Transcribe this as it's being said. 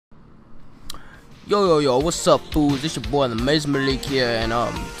Yo, what's up, fools? It's your boy, the Amazing Malik here, and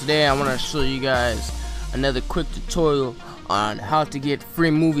today I want to show you guys another quick tutorial on how to get free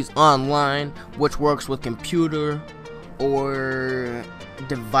movies online, which works with computer or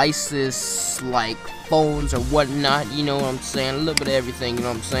devices like phones or whatnot. You know what I'm saying? A little bit of everything. You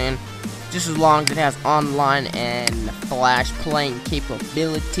know what I'm saying? Just as long as it has online and flash playing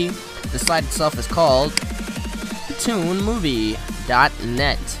capability. The site itself is called tunemovie.net.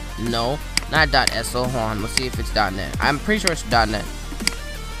 No, not .so. Hold on, let's see if it's .net. I'm pretty sure it's .net.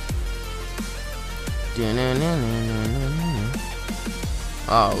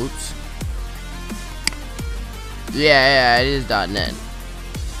 Oh, oops. Yeah, it is .net.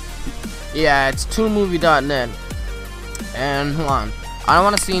 Yeah, it's tunemovie.net. And hold on, I don't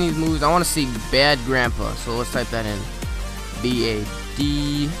want to see any of these movies. I want to see Bad Grandpa. So let's type that in.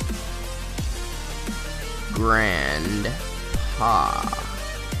 B-A-D Grandpa.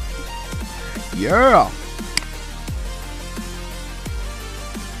 Yeah.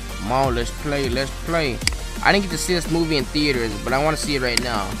 Come on, let's play. I didn't get to see this movie in theaters, but I want to see it right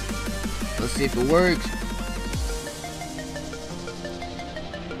now. Let's see if it works.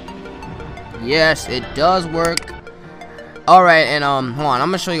 Yes, it does work. Alright, and hold on, I'm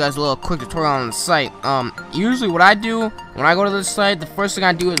gonna show you guys a little quick tutorial on the site. Usually what I do when I go to this site, the first thing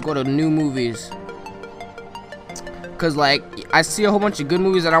I do is go to new movies. Cause like I see a whole bunch of good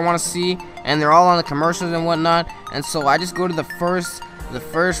movies that I want to see, and they're all on the commercials and whatnot, and so I just go to the first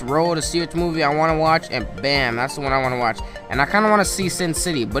row to see which movie I want to watch, and bam, that's the one I want to watch. And I kind of want to see Sin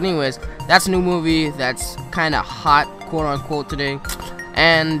City, but anyways, that's a new movie that's kind of hot, quote unquote, today.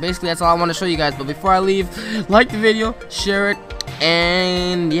 And basically that's all I want to show you guys. But before I leave, like the video, share it,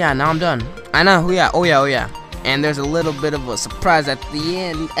 and yeah, now I'm done. I know, oh yeah, and there's a little bit of a surprise at the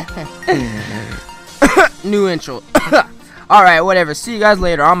end. New intro. Alright, whatever. See you guys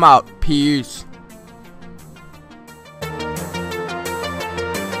later. I'm out. Peace.